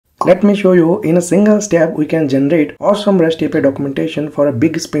Let me show you in a single step we can generate awesome REST API documentation for a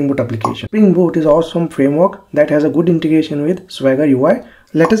big Spring Boot application. Spring Boot is an awesome framework that has a good integration with Swagger UI.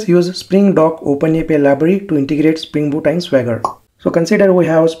 Let us use SpringDoc OpenAPI library to integrate Spring Boot and Swagger. So consider we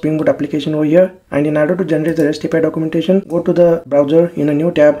have a Spring Boot application over here, and in order to generate the REST API documentation, go to the browser. In a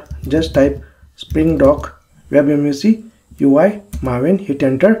new tab, just type SpringDoc WebMUC UI Maven, hit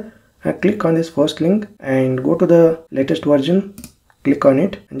enter and click on this first link and go to the latest version. Click on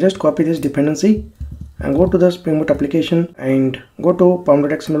it and just copy this dependency and go to the Spring Boot application and go to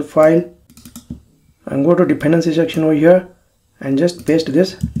pom.xml file and go to dependency section over here and just paste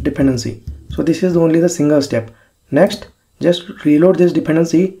this dependency. So this is only the single step. Next, just reload this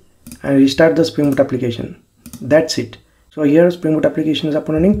dependency and restart the Spring Boot application. That's it. So here Spring Boot application is up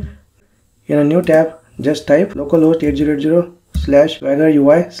and running. In a new tab, just type localhost 8080/swagger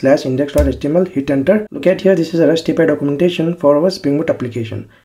UI/index.html, hit enter. Look at here, this is a REST API documentation for our Spring Boot application.